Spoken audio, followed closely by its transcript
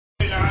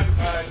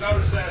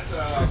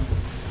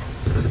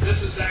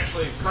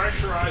actually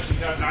pressurized? You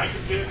got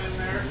nitrogen in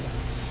there?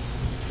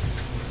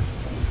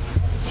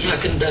 Yeah, I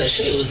can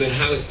show you a little bit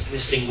how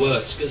this thing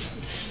works, because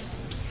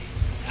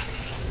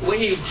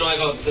when you drive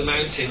up the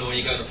mountain or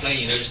you go on a plane,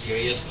 you notice your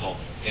ears pop,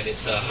 and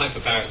it's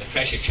hyperbaric, the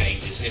pressure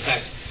changes. And in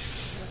fact,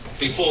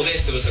 before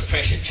this, there was a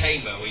pressure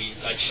chamber where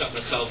I'd shut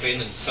myself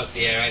in and suck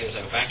the air out. It was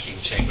a vacuum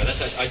chamber. That's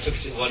actually, I took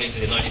one into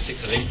the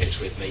 '96 Olympics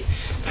with me,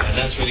 and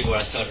that's really where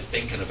I started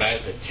thinking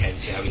about the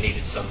tent. You know, we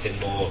needed something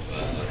more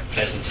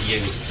pleasant to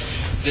use.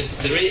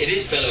 It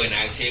is billowing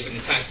out here, but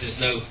in fact,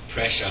 there's no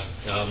pressure.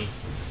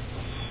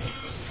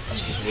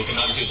 We can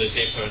undo the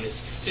zipper, and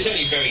there's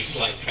only very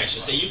slight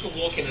pressure, so you can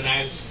walk in and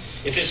out.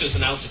 If this was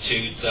an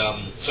altitude,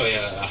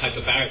 a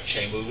hyperbaric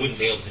chamber, we wouldn't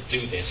be able to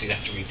do this. We'd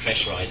have to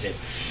repressurize it.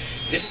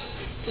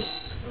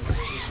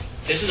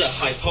 This is a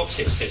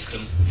hypoxic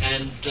system,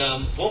 and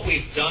what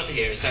we've done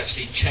here is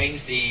actually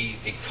change the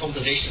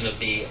composition of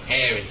the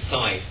air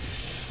inside.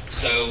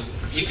 So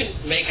you can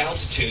make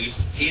altitude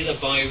either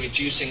by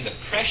reducing the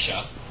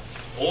pressure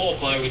or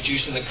by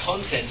reducing the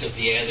content of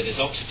the air that is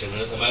oxygen.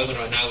 And at the moment,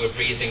 right now, we're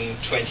breathing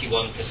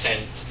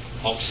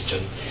 21%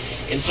 oxygen.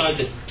 Inside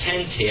the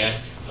tent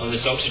here, on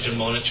this oxygen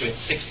monitor,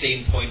 it's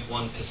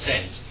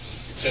 16.1%.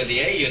 So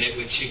the air unit,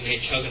 which you can hear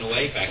chugging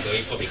away back there,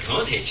 you probably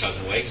can't hear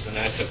chugging away because they're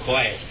now so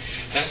quiet,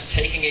 that's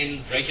taking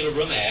in regular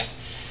room air,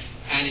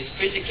 and it's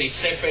physically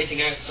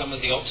separating out some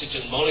of the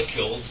oxygen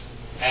molecules,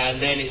 and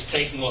then it's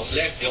taking what's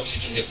left, the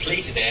oxygen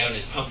depleted air, and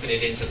is pumping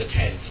it into the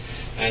tent.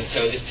 And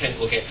so this tent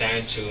will get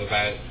down to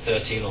about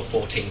 13 or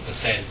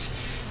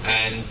 14%.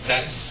 And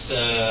that's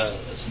the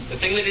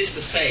thing that is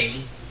the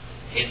same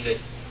in the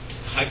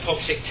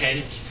hypoxic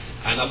tent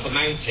and up a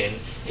mountain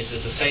is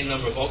there's the same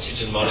number of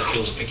oxygen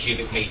molecules per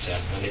cubic meter,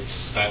 and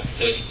it's about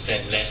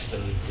 30% less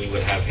than we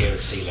would have here at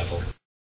sea level.